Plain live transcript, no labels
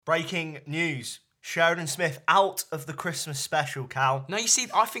Breaking news. Sheridan Smith out of the Christmas special, Cal. No, you see,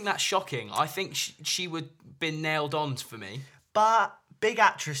 I think that's shocking. I think she would been nailed on for me. But big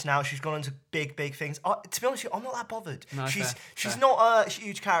actress now. She's gone into big things. To be honest with you, I'm not that bothered. No, she's fair. not a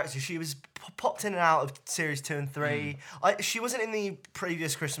huge character. She was popped in and out of series 2 and 3. She wasn't in the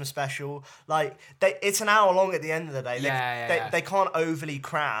previous Christmas special. Like, it's an hour long at the end of the day. They can't overly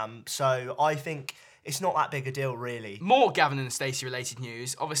cram. So I think it's not that big a deal, really. More Gavin and Stacey related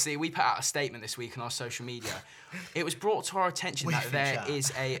news. Obviously, we put out a statement this week on our social media. It was brought to our attention that there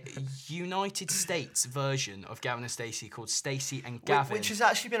is a United States version of Gavin and Stacey called Stacey and Gavin. Which has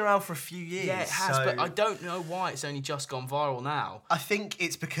actually been around for a few years. Yeah, it has, but I don't know why it's only just gone viral now. I think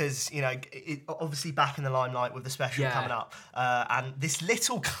it's because, it obviously back in the limelight with the special coming up. And this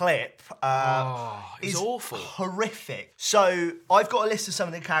little clip is awful. Horrific. So I've got a list of some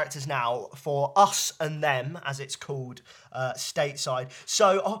of the characters now for Us and Them, as it's called, stateside.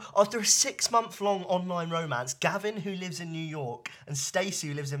 So after a 6-month-long online romance, Gavin, who lives in New York, and Stacey,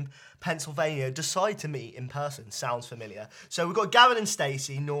 who lives in Pennsylvania, decide to meet in person. Sounds familiar. So we've got Gavin and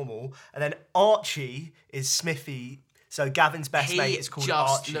Stacey, normal, and then Archie is Smithy. So Gavin's best mate is called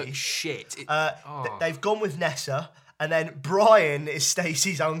Archie. Looks shit. They've gone with Nessa. And then Brian is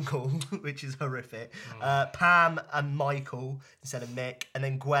Stacey's uncle, which is horrific. Pam and Michael instead of Nick. And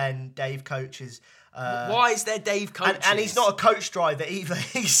then Gwen, Dave coaches. Why is there Dave coaches? And he's not a coach driver either.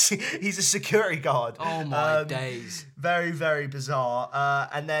 He's a security guard. Oh my days. Very, very bizarre.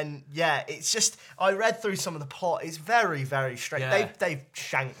 And then, it's just, I read through some of the plot. It's very, very strange. Yeah. They've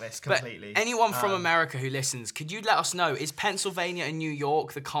shanked this completely. But anyone from America who listens, could you let us know, is Pennsylvania and New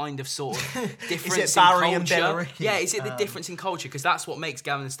York the kind of sort of difference is it Barry in and culture? Billericay? Yeah, is it the difference in culture? Because that's what makes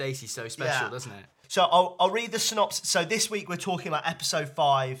Gavin and Stacey so special, doesn't it? So I'll read the synopsis. So this week we're talking about episode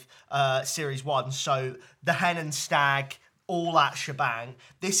 5, series 1. So the hen and stag, all that shebang.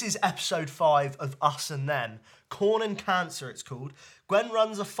 This is episode 5 of Us and Them. Corn and Cancer, it's called. Gwen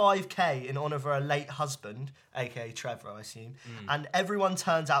runs a 5K in honour of her late husband, aka Trevor, I assume, and everyone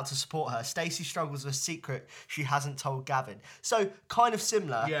turns out to support her. Stacey struggles with a secret she hasn't told Gavin. So kind of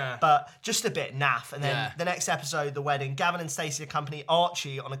similar, but just a bit naff. And then the next episode, the wedding, Gavin and Stacey accompany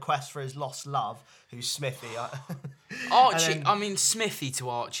Archie on a quest for his lost love, who's Smithy. Archie, I mean, Smithy to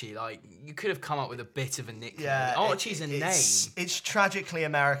Archie, like, you could have come up with a bit of a nickname. Yeah, Archie's a name. It's tragically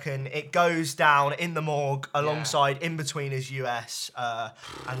American. It goes down in the morgue alongside In Between is US,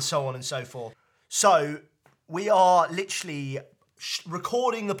 and so on and so forth. So we are literally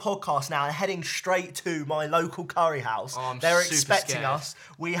recording the podcast now and heading straight to my local curry house. They're expecting us.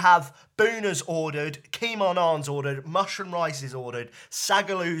 We have Booners ordered, keema naans ordered, mushroom rice is ordered,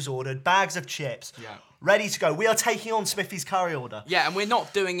 sagaloos ordered, bags of chips. Yeah. Ready to go. We are taking on Smithy's curry order. Yeah, and we're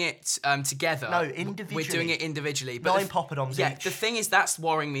not doing it together. No, individually. We're doing it individually. But 9 poppadoms each. The thing is, that's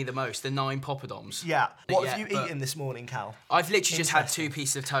worrying me the most, the 9 poppadoms. Yeah. What have you eaten this morning, Cal? I've literally just had 2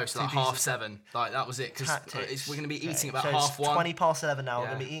 pieces of toast, like 7:30. Like, that was it, because we're going to be eating about 1:30. 20 past 11 now, we're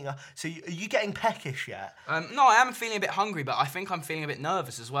going to be eating. So are you getting peckish yet? No, I am feeling a bit hungry, but I think I'm feeling a bit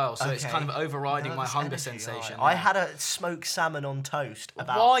nervous as well, so it's kind of overriding my hunger sensation. Right. I had a smoked salmon on toast.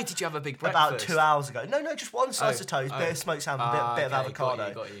 Why did you have a big breakfast? About 2 hours ago. No, just one slice of toast, bit of smoked salmon, bit of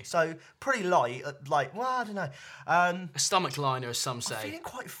avocado. Got you. So pretty light, I don't know. A stomach liner, as some say. I'm feeling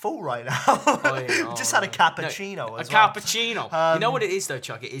quite full right now. Just had a cappuccino as well. Cappuccino. You know what it is though,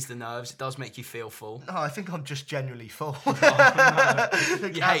 Chuck? It is the nerves. It does make you feel full. No, I think I'm just genuinely full. You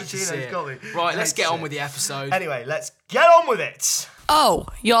hate to see it. Got me. Right, let's get on with the episode. Anyway, let's get on with it. Oh,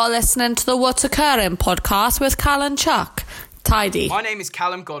 you're listening to the What's Occurring podcast with Cal and Chuck. Tidy. My name is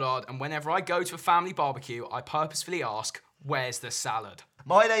Callum Goddard, and whenever I go to a family barbecue, I purposefully ask, where's the salad?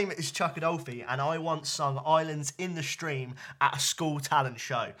 My name is Chuck Adolphi, and I once sung Islands in the Stream at a school talent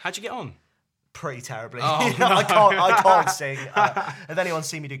show. How'd you get on? Pretty terribly. Oh, no. I can't sing. If anyone's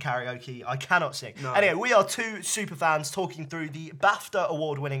seen me do karaoke, I cannot sing. No. Anyway, we are 2 super fans talking through the BAFTA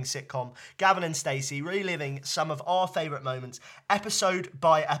award-winning sitcom Gavin and Stacey, reliving some of our favourite moments, episode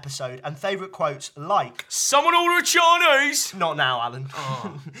by episode, and favourite quotes like... Someone order a Chinese! Not now, Alan.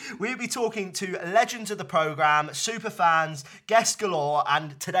 Oh. We'll be talking to legends of the programme, super fans, guests galore,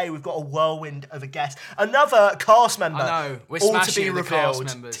 and today we've got a whirlwind of a guest. Another cast member. I know, we're all smashing to be the cast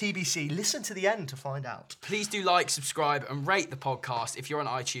revealed. members. TBC, listen to the end to find out. Please do like, subscribe, and rate the podcast if you're on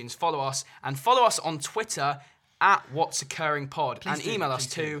iTunes. Follow us on Twitter at What's Occurring Pod, and email us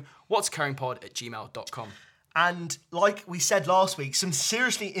to what'soccurringpod@gmail.com. And like we said last week, some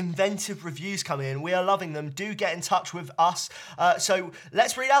seriously inventive reviews coming in. We are loving them. Do get in touch with us. So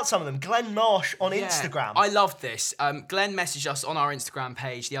let's read out some of them. Glenn Marsh on Instagram. I loved this. Glenn messaged us on our Instagram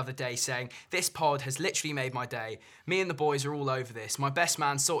page the other day saying, "This pod has literally made my day. Me and the boys are all over this. My best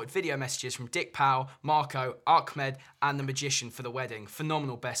man sorted video messages from Dick Powell, Marco, Ahmed, and the Magician for the wedding.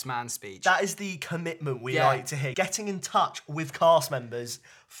 Phenomenal best man speech." That is the commitment we like to hear. Getting in touch with cast members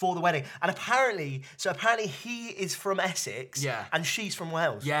for the wedding. And apparently he is from Essex and she's from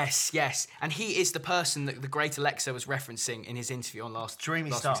Wales. Yes. And he is the person that the great Alexa was referencing in his interview on last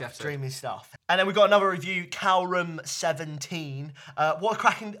week's episode. Dreamy stuff. And then we've got another review, Calrum17. What a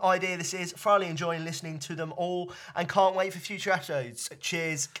cracking idea this is. Thoroughly enjoying listening to them all and can't wait for future episodes.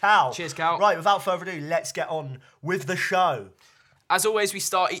 Cheers, Cal. Cheers, Cal. Right, without further ado, let's get on with the show. As always, we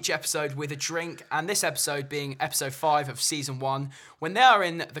start each episode with a drink, and this episode being episode 5 of season 1, when they are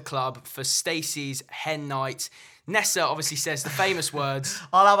in the club for Stacey's hen night. Nessa obviously says the famous words,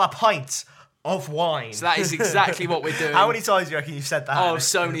 "I'll have a pint of wine." So that is exactly what we're doing. How many times do you reckon you've said that? Oh,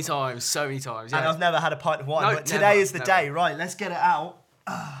 so many times. Yeah. And I've never had a pint of wine, but today is the day. Right, let's get it out.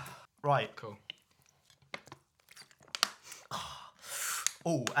 Right. Cool.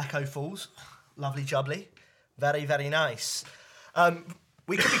 Oh, Echo Falls. Lovely jubbly. Very, very nice.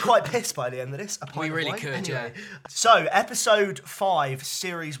 We could be quite pissed by the end of this. We really could, anyway. So, episode 5,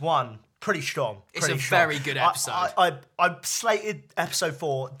 series 1. Pretty strong. It's a very good episode. I slated episode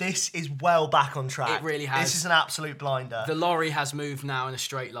 4. This is well back on track. It really has. This is an absolute blinder. The lorry has moved now in a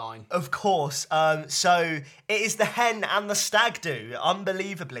straight line. Of course. So it is the hen and the stag do.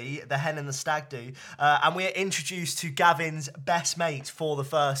 Unbelievably, the hen and the stag do. And we're introduced to Gavin's best mate for the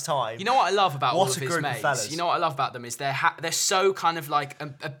first time. You know what I love about all of his group mates? of fellas. You know what I love about them is they're so kind of like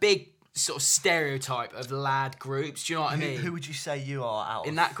a big sort of stereotype of lad groups. Do you know what I mean? Who would you say you are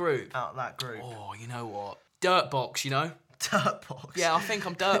in that group? Out of that group. Oh, you know what? Dirtbox, you know? Dirtbox? Yeah, I think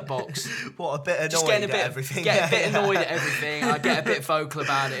I'm Dirtbox. What, a bit annoyed just getting at everything? Get a bit annoyed at everything. I get a bit vocal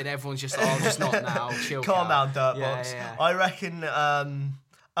about it and everyone's just like, oh, just not now, chill. Calm down, Dirtbox. Yeah. I reckon,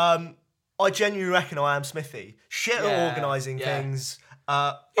 I genuinely reckon I am Smithy. Shit at organising things.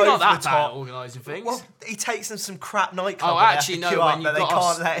 You're not that bad at organising things. Well, he takes them some crap nightclub. Oh, actually, no, when you got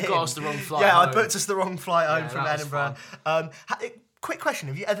us the wrong flight home. I booked us the wrong flight home from Edinburgh. Quick question,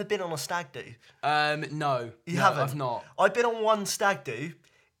 have you ever been on a stag do? No. You haven't? I've not. I've been on one stag do.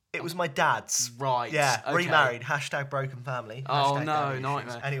 It was my dad's. Right. Yeah, okay. Remarried. #broken family. Oh, no,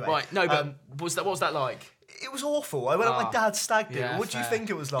 nightmare. Anyway. Right, no, but what was that like? It was awful. I went on my dad's stag do. Yeah, what do you think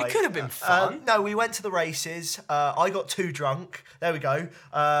it was like? It could have been fun. No, we went to the races. I got too drunk. There we go.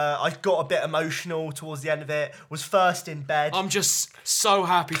 I got a bit emotional towards the end of it. Was first in bed. I'm just so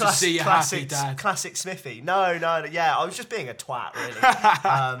happy to see you happy, Dad. Classic Smithy. No. Yeah, I was just being a twat, really.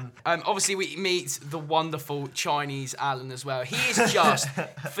 Obviously, we meet the wonderful Chinese Alan as well. He is just,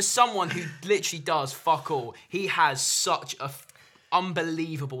 for someone who literally does fuck all, he has such a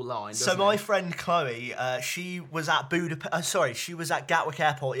unbelievable line. So my friend Chloe, she was at she was at Gatwick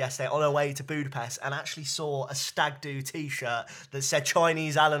Airport yesterday on her way to Budapest and actually saw a stag do T-shirt that said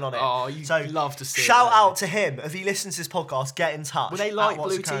Chinese Alan on it. Oh, you'd love to see it. Shout out to him. If he listens to this podcast, get in touch. Were they light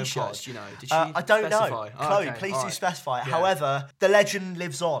blue T-shirts? Do you know? Did she I don't specify? know. Chloe, please do specify. Yeah. However, the legend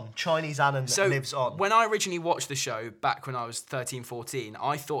lives on. Chinese Alan lives on. When I originally watched the show back when I was 13, 14,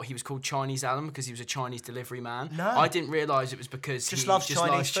 I thought he was called Chinese Alan because he was a Chinese delivery man. No. I didn't realise it was because he loves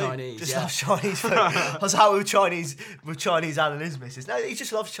Chinese food. Loves Chinese food. I was out with Chinese Alan and his missus. No, he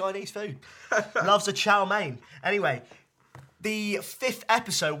just loves Chinese food. Loves a chow mein. Anyway, the 5th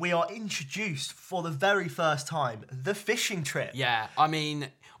episode, we are introduced for the very first time, the fishing trip. Yeah, I mean,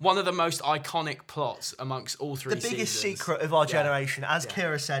 one of the most iconic plots amongst all three seasons. The biggest secret of our generation, as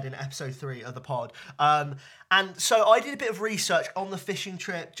Kira said in episode 3 of the pod. And so I did a bit of research on the fishing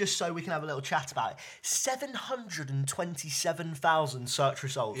trip just so we can have a little chat about it. 727,000 search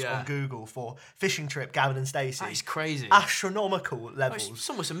results on Google for fishing trip Gavin and Stacey. That is crazy. Astronomical levels. It's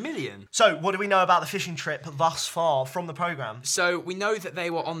almost 1 million. So what do we know about the fishing trip thus far from the programme? So we know that they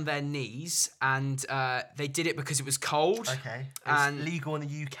were on their knees and they did it because it was cold. Okay. It's legal in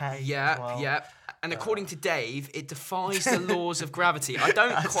the UK as well. Yeah. And according to Dave, it defies the laws of gravity. I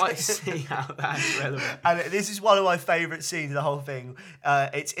don't quite see how that's relevant. And this is one of my favourite scenes of the whole thing.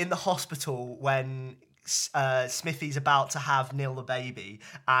 It's in the hospital when Smithy's about to have Neil the baby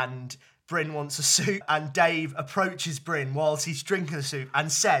and Bryn wants a soup and Dave approaches Bryn whilst he's drinking the soup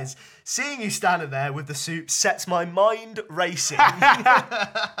and says, "Seeing you standing there with the soup sets my mind racing."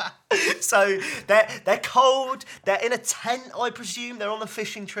 So they're cold. They're in a tent, I presume. They're on a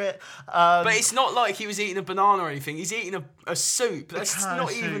fishing trip. But it's not like he was eating a banana or anything. He's eating a soup. That's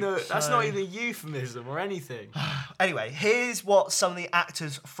not even a euphemism or anything. Anyway, here's what some of the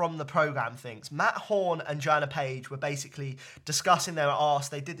actors from the programme thinks. Matt Horn and Joanna Page were basically discussing. They were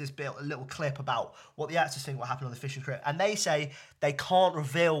asked. They did this little clip about what the actors think what happened on the fishing trip, and they say they can't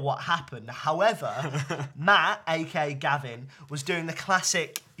reveal what happened. However, Matt, aka Gavin, was doing the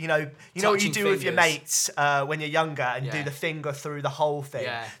classic. You know what you do with your mates when you're younger and do the finger through the whole thing.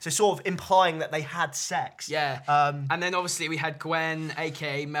 Yeah. So sort of implying that they had sex. Yeah. And then obviously we had Gwen,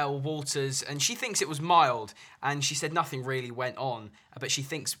 aka Mel Walters, and she thinks it was mild, and she said nothing really went on, but she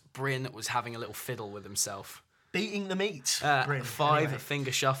thinks Bryn was having a little fiddle with himself. Beating the meat. Bryn,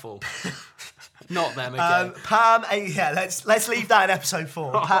 finger shuffle. Not them again. Pam, let's leave that in episode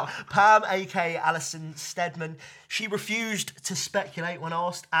 4. Pam, aka Alison Steadman, she refused to speculate when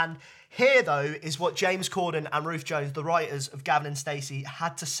asked, and here though is what James Corden and Ruth Jones, the writers of Gavin and Stacey,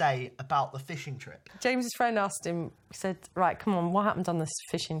 had to say about the fishing trip. James's friend asked him, he said, right, come on, what happened on this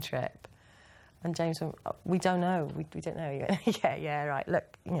fishing trip? And James went, we don't know, we don't know. He went, yeah, right,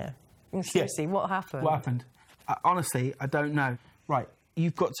 look, seriously, what happened? What happened? Honestly, I don't know. Right,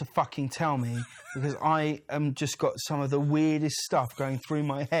 you've got to fucking tell me, because I just got some of the weirdest stuff going through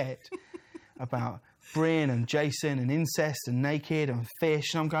my head about Bryn and Jason and incest and naked and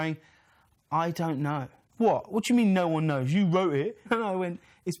fish, and I'm going, I don't know. What? What do you mean no one knows? You wrote it. And I went,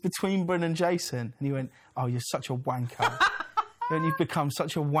 it's between Bryn and Jason. And he went, oh, you're such a wanker. And you've become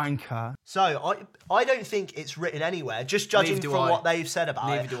such a wanker. So I don't think it's written anywhere, just judging from what they've said about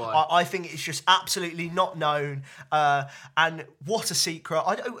it. Neither do I. I think it's just absolutely not known. And what a secret.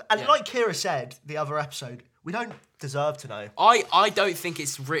 Like Kira said the other episode, we don't deserve to know. I don't think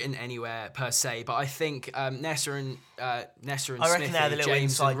it's written anywhere per se, but I think Nessa and Smithy, I reckon they had a little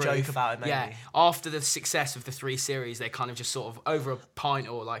James inside and Ruth, joke about it, maybe. Yeah, after the success of the 3 series, they kind of just sort of, over a pint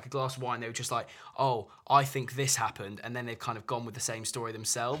or like a glass of wine, they were just like, oh, I think this happened, and then they've kind of gone with the same story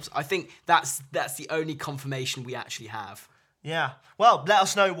themselves. I think that's the only confirmation we actually have. Yeah. Well, let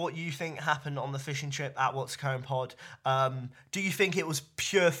us know what you think happened on the fishing trip at What's Current Pod. Do you think it was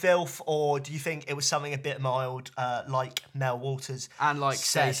pure filth, or do you think it was something a bit mild, like Mel Walters And like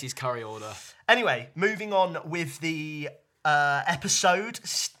said? Stacey's curry order. Anyway, moving on with the episode.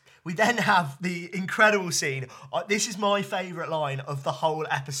 We then have the incredible scene. This is my favourite line of the whole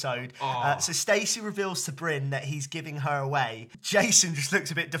episode. So Stacey reveals to Bryn that he's giving her away. Jason just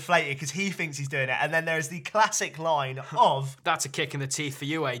looks a bit deflated because he thinks he's doing it. And then there's the classic line of... That's a kick in the teeth for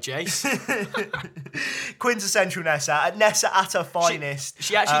you, Jace. Quintessential Nessa. Nessa at her finest.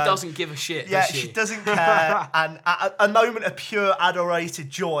 She actually doesn't give a shit, Yeah, does she? doesn't care. And a moment of pure adorated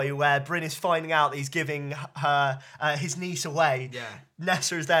joy where Bryn is finding out that he's giving her his niece away. Yeah.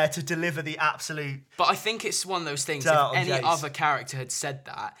 Nessa is there to deliver the absolute... But I think it's one of those things, if any other character had said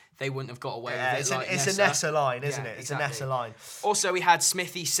that, they wouldn't have got away with it. It's a Nessa line, isn't it? It's exactly. a Nessa line. Also, we had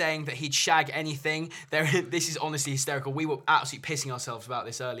Smithy saying that he'd shag anything. This is honestly hysterical. We were absolutely pissing ourselves about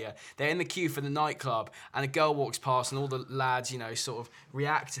this earlier. They're in the queue for the nightclub, and a girl walks past, and all the lads, sort of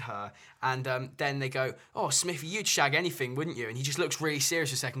react to her. And then they go, oh, Smithy, you'd shag anything, wouldn't you? And he just looks really serious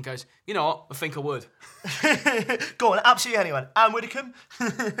for a second and goes, you know what? I think I would. Go on, absolutely anyone. Anne Widdecombe?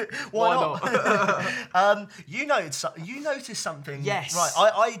 Why not? You noticed something. Yes.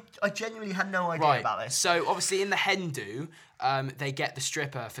 Right, I genuinely had no idea about this. So, obviously, in the hen do, they get the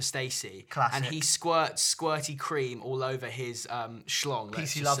stripper for Stacey. Classic. And he squirts squirty cream all over his schlong.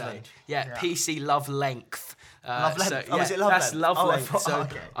 PC Love Length. Yeah, PC Love Length. Love length. So, is it love that's length? love length.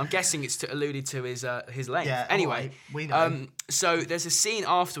 Okay. I'm guessing it's alluded to his length. Yeah, anyway, we know. So there's a scene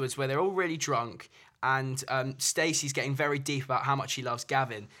afterwards where they're all really drunk, and Stacey's getting very deep about how much she loves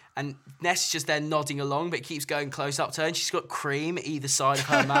Gavin. And Ness is just there nodding along, but it keeps going close up to her, and she's got cream either side of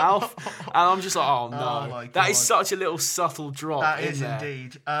her mouth. And I'm just like, oh no. Oh my God. That is such a little subtle drop. That is there.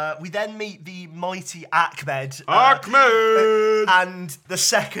 indeed. We then meet the mighty Ahmed. Ahmed! And the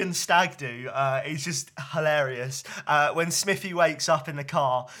second stag do is just hilarious. When Smithy wakes up in the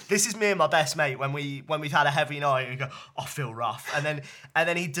car, this is me and my best mate when we've had a heavy night and we go, I feel rough. And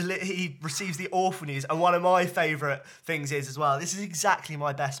then he receives the awful news. And one of my favourite things is as well, this is exactly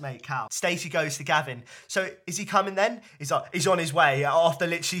my best mate Cal. Stacey goes to Gavin. So is he coming then? He's like, he's on his way after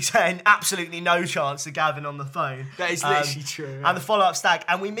literally saying absolutely no chance to Gavin on the phone. That is literally true. Yeah. And the follow-up stag,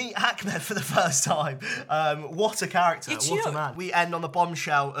 and we meet Ahmed for the first time. What a character! What a man! We end on the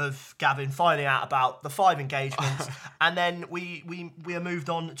bombshell of Gavin finding out about the 5 engagements, and then we are moved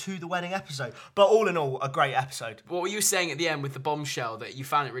on to the wedding episode. But all in all, a great episode. What were you saying at the end with the bombshell that you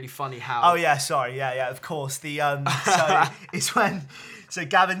found it really funny how? Oh yeah, sorry, yeah, of course. So it's when. So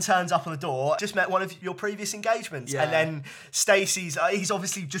Gavin Gavin turns up on the door, just met one of your previous engagements. Yeah. And then Stacey's, he's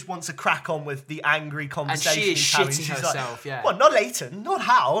obviously just wants to crack on with the angry conversation. And she is he's having. shitting She's herself, like, yeah. What, not Leighton? Not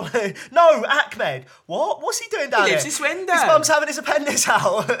Hal? No, Ahmed. What? What's he doing down lives here? in Swindon. His mum's having his appendix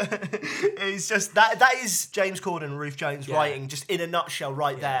out. It's just, that is James Corden and Ruth Jones writing, just in a nutshell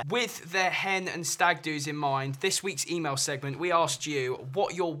right there. With their hen and stag do's in mind, this week's email segment, we asked you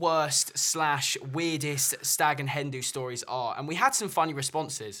what your worst/weirdest stag and hen do stories are, and we had some funny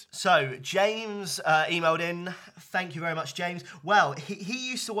responses. So, James emailed in. Thank you very much, James. Well, he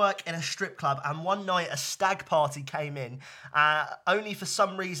used to work in a strip club, and one night a stag party came in, only for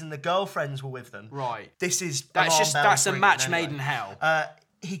some reason the girlfriends were with them. Right. That's a match made in hell.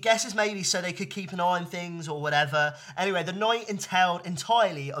 He guesses maybe so they could keep an eye on things or whatever. Anyway, the night entailed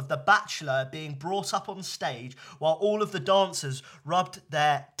entirely of the Bachelor being brought up on stage while all of the dancers rubbed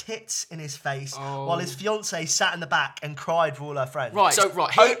their tits in his face while his fiancée sat in the back and cried for all her friends. Right, So,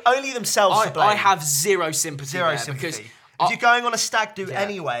 here, only themselves to blame. I have zero sympathy Zero there sympathy. because... If you're going on a stag do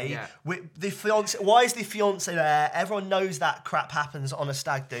anyway, yeah. with the fiance, why is the fiance there? Everyone knows that crap happens on a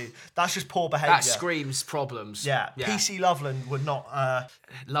stag do. That's just poor behaviour. That screams problems. Yeah. PC Loveland would not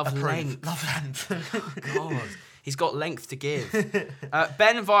Love approve. length. Love length. God. He's got length to give.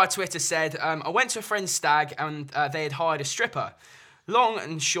 Ben via Twitter said, I went to a friend's stag and they had hired a stripper. Long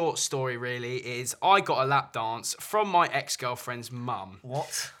and short story really is I got a lap dance from my ex-girlfriend's mum.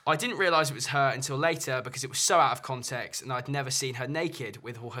 What? I didn't realise it was her until later because it was so out of context and I'd never seen her naked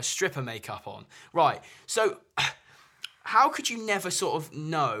with all her stripper makeup on. Right, so how could you never sort of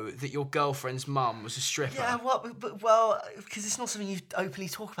know that your girlfriend's mum was a stripper? Yeah, because it's not something you openly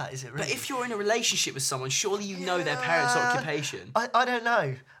talk about, is it, really? But if you're in a relationship with someone, surely you know their parents' occupation. I don't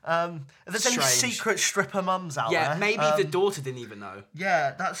know. If there's any Strange. secret stripper mums out there. Yeah, maybe the daughter didn't even know.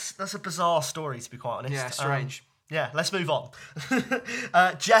 Yeah, that's a bizarre story, to be quite honest. Yeah, strange. Yeah, let's move on.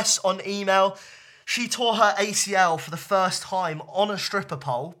 Jess on email. She tore her ACL for the first time on a stripper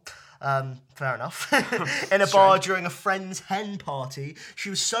pole. Fair enough. In a bar during a friend's hen party. She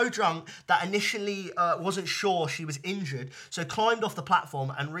was so drunk that initially wasn't sure she was injured, so climbed off the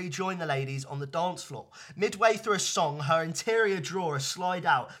platform and rejoined the ladies on the dance floor. Midway through a song, her interior drawer slid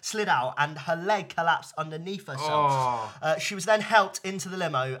out, and her leg collapsed underneath herself. She was then helped into the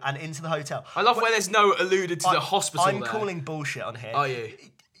limo and into the hotel. I love where there's no alluded to the hospital I'm there. calling bullshit on here. Are you?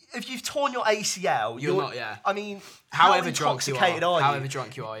 If you've torn your ACL, You're not, yeah. I mean, However how drunk you intoxicated are. you? However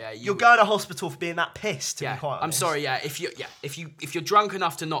drunk you are, yeah. You're going to hospital for being that pissed, to be quite honest. I'm sorry, yeah. If you're drunk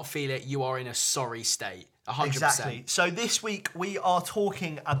enough to not feel it, you are in a sorry state. 100%. Exactly. So this week we are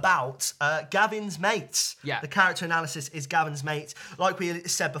talking about Gavin's mates. Yeah. The character analysis is Gavin's mates. Like we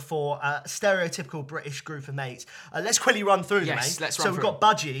said before, stereotypical British group of mates. Let's quickly run through them, mate. Let's run So we've through got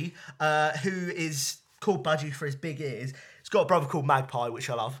Budgie, who is called Budgie for his big ears. He's got a brother called Magpie, which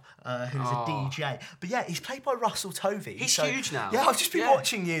I love, who's a DJ. But yeah, he's played by Russell Tovey. He's huge now. Yeah, I've just been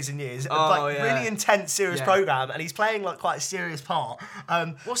watching years and years. Yeah. Really intense, serious programme, and he's playing like quite a serious part.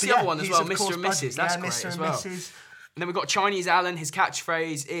 What's but the other one as he's well? of Mr. course and Mrs. Budgie. That's yeah, great Mr. as and well. Mrs. And then we've got Chinese Alan. His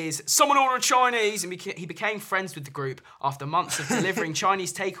catchphrase is, someone order a Chinese. And he became friends with the group after months of delivering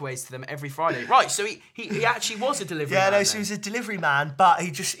Chinese takeaways to them every Friday. Right, so he actually was a delivery man. Yeah, no, then. so he was a delivery man, but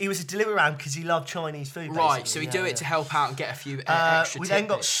he was a delivery man because he loved Chinese food, basically. Right, so he do it to help out and get a few extra We then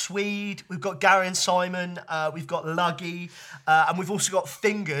got Swede, we've got Gary and Simon, we've got Luggy, and we've also got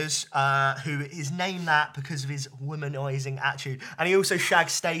Fingers, who is named that because of his womanising attitude. And he also shagged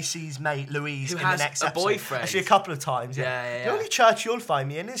Stacey's mate, Louise, Who in has the next a episode. boyfriend. Actually, a couple of times, Yeah. The only church you'll find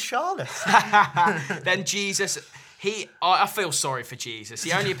me in is Charlotte. Then Jesus, I feel sorry for Jesus.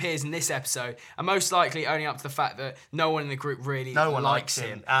 He only appears in this episode, and most likely only up to the fact that no one in the group really No one likes likes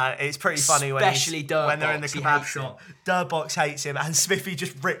him. It's pretty funny Especially when they're in the Dirtbox, he kebab hates shop. Dirtbox hates him, and Smithy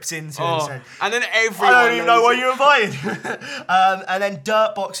just rips into him. Oh, And says, and then everyone. I don't even know why loses. you invited. And then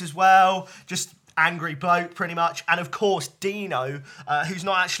Dirtbox as well, just angry bloke pretty much. And of course Dino, who's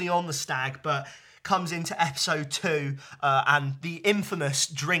not actually on the stag, but comes into episode 2, and the infamous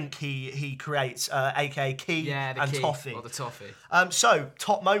drink he creates, aka Key the and key, Toffee. or the toffee. So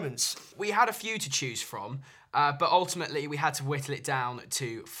top moments. We had a few to choose from, but ultimately we had to whittle it down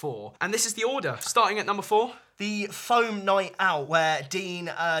to 4. And this is the order, starting at number 4. The foam night out where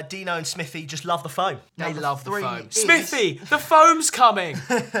Dino and Smithy just love the foam. They Number love the 3 foam. is- Smithy, the foam's coming!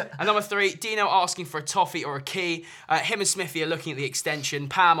 And number 3, Dino asking for a toffee or a key. Him and Smithy are looking at the extension.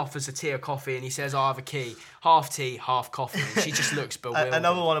 Pam offers a tea or coffee and he says, I have a key. Half tea, half coffee. And she just looks bewildered.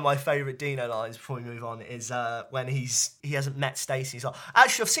 Another one of my favourite Dino lines before we move on is when he hasn't met Stacey. He's like,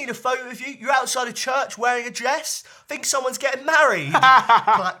 actually, I've seen a photo of you. You're outside a church wearing a dress. Think someone's getting married.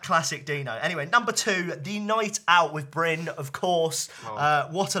 Classic Dino. Anyway, number 2, the night out with Bryn, of course.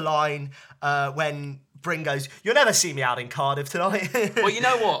 What a line when Bryn goes, "You'll never see me out in Cardiff tonight." Well, you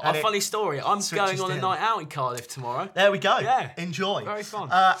know what? And A funny story. I'm going on a to night out in Cardiff tomorrow. There we go. Yeah. Enjoy. Very fun.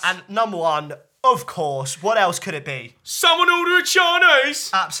 And number one, of course, what else could it be? Someone order a Chinese!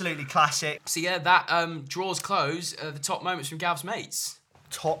 Absolutely classic. So yeah, that draws close the top moments from Gav's mates.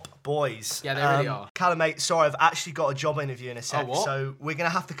 Top boys. Yeah, they really are. Callum, mate, sorry, I've actually got a job interview in a sec. Oh, what? So we're going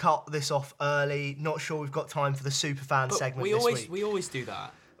to have to cut this off early. Not sure we've got time for the Superfan But segment we this always week. we always do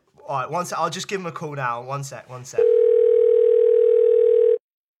that. All right, one sec. I'll just give him a call now. One sec.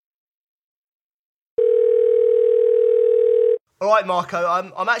 All right, Marco,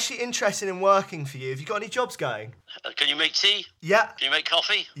 I'm actually interested in working for you. Have you got any jobs going? Can you make tea? Yeah. Can you make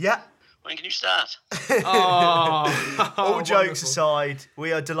coffee? Yeah. When can you start? Oh, All jokes wonderful. aside,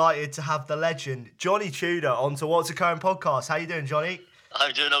 we are delighted to have the legend, Johnny Tudor, onto What's Occurring podcast. How you doing, Johnny?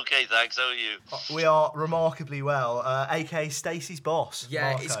 I'm doing okay, thanks. How are you? We are remarkably well, aka Stacey's boss. Yeah,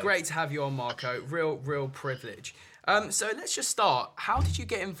 Marco. it's great to have you on, Marco. Real privilege. So let's just start. How did you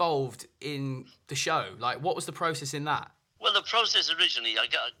get involved in the show? Like, what was the process in that? Well, the process originally, I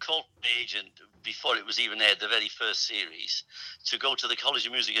got a call from the agent before it was even aired, the very first series, to go to the College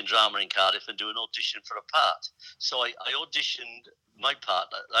of Music and Drama in Cardiff and do an audition for a part. So I auditioned my part.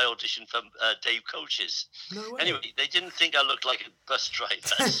 I auditioned for Dave Coaches. No way. Anyway, they didn't think I looked like a bus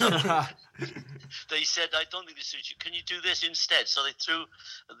driver. So they said, "I don't think this suits you. Can you do this instead?" So they threw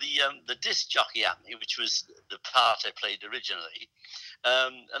the disc jockey at me, which was the part I played originally.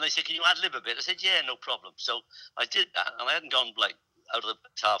 And they said, "Can you ad-lib a bit?" I said, "Yeah, no problem." So I did that, and I hadn't gone like out of the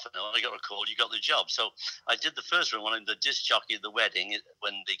half an hour. I got a call, "You got the job." So I did the first one when I'm the disc jockey at the wedding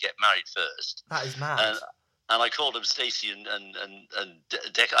when they get married first. That is mad. And I called him Stacey and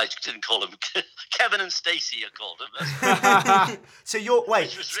Dick. I didn't call him Kevin and Stacey. I called him. So you're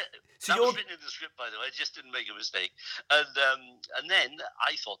Which was written, So that you're was written in the script, by the way. I just didn't make a mistake. And then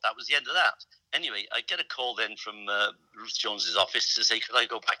I thought that was the end of that. Anyway, I get a call then from Ruth Jones's office to say, could I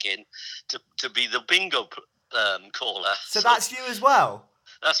go back in to be the bingo caller? so that's you as well.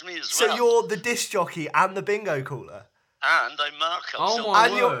 That's me as So well. you're the disc jockey and the bingo caller. And I'm Marco. Oh so, my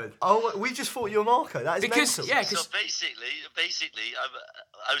And you're, word. oh, we just thought you were Marco. That is Because mental. yeah, So because basically,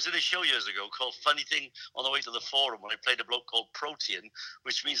 I was in a show years ago called Funny Thing on the way to the Forum when I played a bloke called Protean,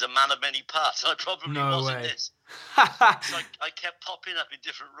 which means a man of many parts. I probably No wasn't way. this. So I kept popping up in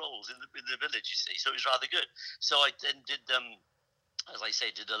different roles in the village, you see. So it was rather good. So I then did, as I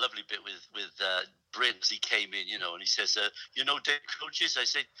say, did a lovely bit with Bryn as he came in, and he says, "You know Dave Coaches?" I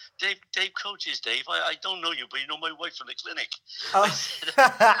said, Dave Coaches, Dave. I don't know you, but you know my wife from the clinic.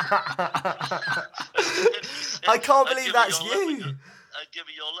 I can't I'd believe give that's your love, you. but I'd give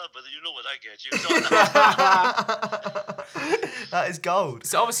you your love, but you know what I get you. That is gold.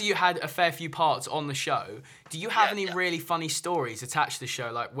 so obviously you had a fair few parts on the show. Do you have Yeah, any yeah. really funny stories attached to the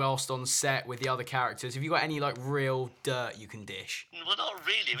show, like whilst on set with the other characters? Have you got any like real dirt you can dish? Well, not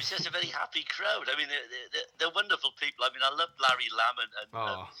really. It was just a very happy crowd. I mean, they're wonderful people. I mean, I love Larry Lamb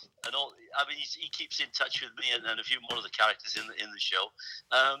and all. I mean, he keeps in touch with me and a few more of the characters in the show.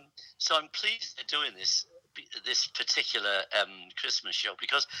 So I'm pleased they're doing this particular Christmas show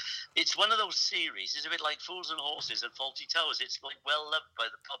because it's one of those series. It's a bit like Fools and Horses and Fawlty Towers. It's like well loved by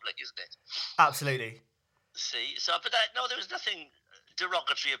the public, isn't it? Absolutely. See, so but no, there was nothing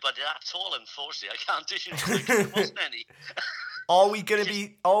derogatory about it at all. Unfortunately, I can't dish into it 'cause there wasn't any. Are we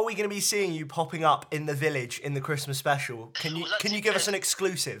gonna be seeing you popping up in the village in the Christmas special? Can you Well, that's give us an interesting.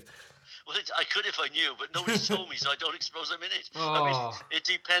 exclusive? Well, I could if I knew, but nobody's told me, so I don't expose them in it. I Oh. mean, it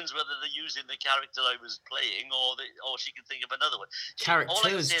depends whether they're using the character I was playing or she can think of another one. All I can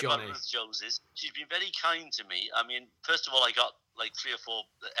Characters, say Johnny. about Ruth Jones is she's been very kind to me. I mean, first of all, I got like 3 or 4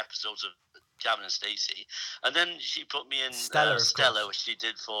 episodes of Gavin and Stacey, and then she put me in Stella, of Stella, course. which she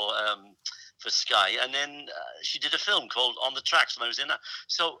did for Sky, and then she did a film called On the Tracks, and I was in that.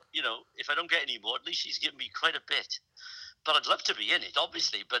 So, if I don't get any more, at least she's given me quite a bit. But I'd love to be in it,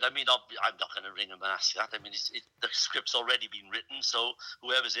 obviously. But I mean, I'm not going to ring them and ask that. I mean, the script's already been written, so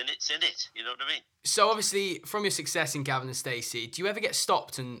whoever's in it's in it. You know what I mean? So obviously, from your success in Gavin and Stacey, do you ever get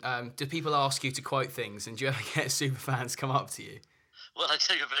stopped and do people ask you to quote things? And do you ever get superfans come up to you? Well, I'll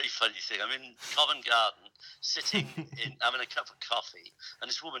tell you a very funny thing. I'm in Covent Garden, sitting having a cup of coffee, and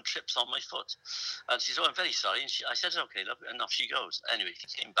this woman trips on my foot. And she said, "Oh, I'm very sorry." And I said, "Okay, love," and off she goes. Anyway, she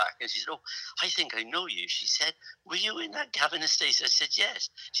came back, and she said, "Oh, I think I know you." She said, "Were you in that Gavin and Stacey?" I said, "Yes."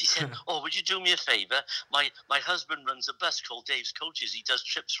 She said, "Oh, would you do me a favour? My husband runs a bus called Dave's Coaches. He does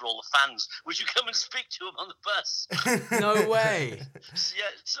trips for all the fans. Would you come and speak to him on the bus?" No way.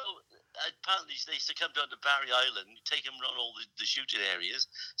 Yeah, so apparently they used to come down to Barry Island, take him around all the shooting areas.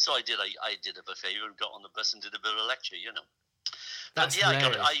 So I did him a favour and got on the bus and did a bit of a lecture, you know. That's but yeah,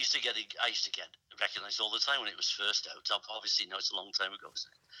 hilarious. I used to get recognised all the time when it was first out. Obviously, now it's a long time ago.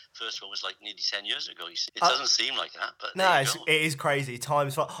 First one was like nearly 10 years ago. It doesn't seem like that, but no, it is crazy.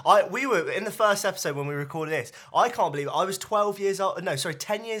 Time's fly. We were in the first episode when we recorded this. I can't believe it. I was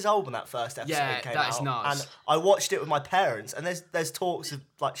 10 years old when that first episode came out. Yeah, that is nuts. And I watched it with my parents, and there's talks of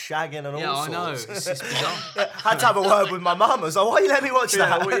like shagging and all sorts. Yeah, I know. It's just bizarre. Had to have a word with my mum. I was like, why are you letting me watch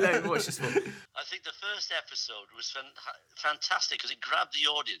that? What are you letting me watch this for? I think the first episode was fantastic because it grabbed the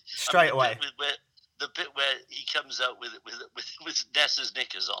audience straight away. The bit where he comes out with Nessa's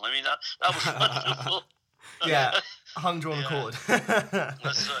knickers on. I mean, that was wonderful. Yeah, hung, drawn, cord. That's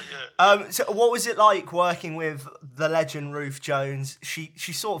right, yeah. So what was it like working with the legend Ruth Jones? She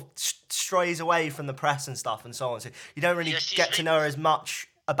sort of strays away from the press and stuff and so on. So you don't really get to know her as much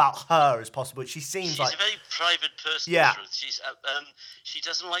about her as possible. She's a very private person. Yeah. Ruth. She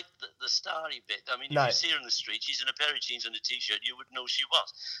doesn't like the starry bit. I mean, if you see her in the street, she's in a pair of jeans and a t-shirt, you would know she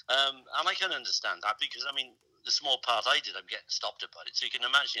was. And I can understand that because, I mean, the small part I did, I'm getting stopped about it. So you can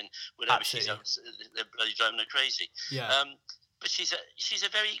imagine whenever she's out, they're bloody driving her crazy. Yeah. But she's a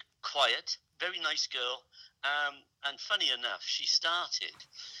very quiet, very nice girl. And funny enough, she started,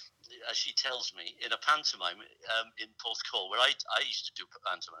 as she tells me, in a pantomime in Porthcawl, where I used to do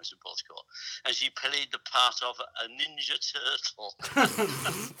pantomimes in Porthcawl, and she played the part of a ninja turtle.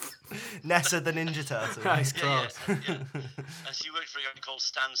 Nessa the Ninja Turtle. Nice cross. Yeah. And she worked for a guy called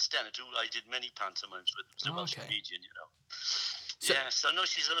Stan Stennett, who I did many pantomimes with. He was a Welsh comedian, you know. So no,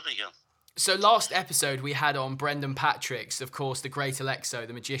 she's a lovely girl. So last episode we had on Brendan Patricks, of course, the great Alexo,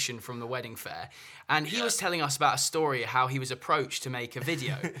 the magician from the wedding fair. And he was telling us about a story, how he was approached to make a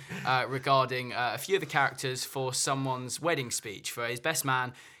video regarding a few of the characters for someone's wedding speech. For his best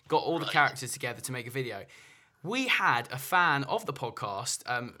man, got all the characters together to make a video. We had a fan of the podcast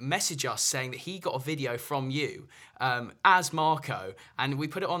message us saying that he got a video from you as Marco, and we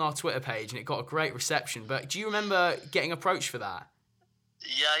put it on our Twitter page and it got a great reception. But do you remember getting approached for that?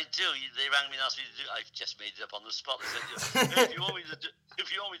 Yeah, I do. They rang me and asked me to do. I've just made it up on the spot. They said, if you want me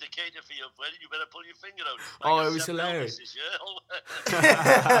to cater for your wedding, you better pull your finger out. It was hilarious.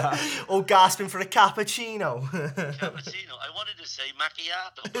 All gasping for a cappuccino. Cappuccino. I wanted to say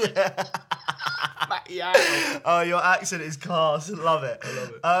macchiato. Macchiato. Oh, your accent is class. Love it.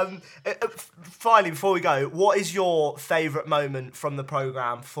 Finally, before we go, what is your favourite moment from the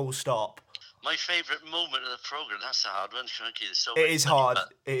programme? Full stop. My favourite moment of the programme, that's a hard one, Frankie. It is hard.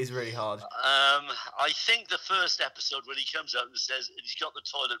 It is really hard. I think the first episode when he comes out and says, he's got the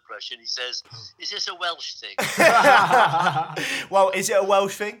toilet brush and he says, is this a Welsh thing? Well, is it a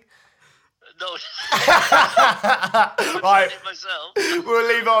Welsh thing? No. Right. We'll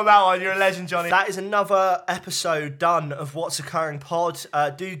leave it on that one. You're a legend, Johnny. That is another episode done of What's Occurring Pod.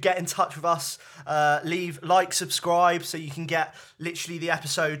 Do get in touch with us. Subscribe so you can get literally the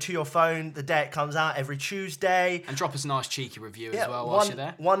episode to your phone the day it comes out every Tuesday. And drop us a nice cheeky review as well whilst you're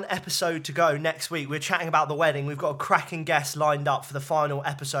there. One episode to go next week. We're chatting about the wedding. We've got a cracking guest lined up for the final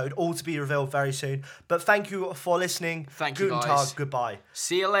episode, all to be revealed very soon. But thank you for listening. Thank you, guys. Guten Tag, goodbye.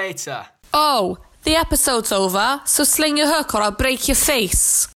 See you later. Oh, the episode's over, so sling your hook or I'll break your face.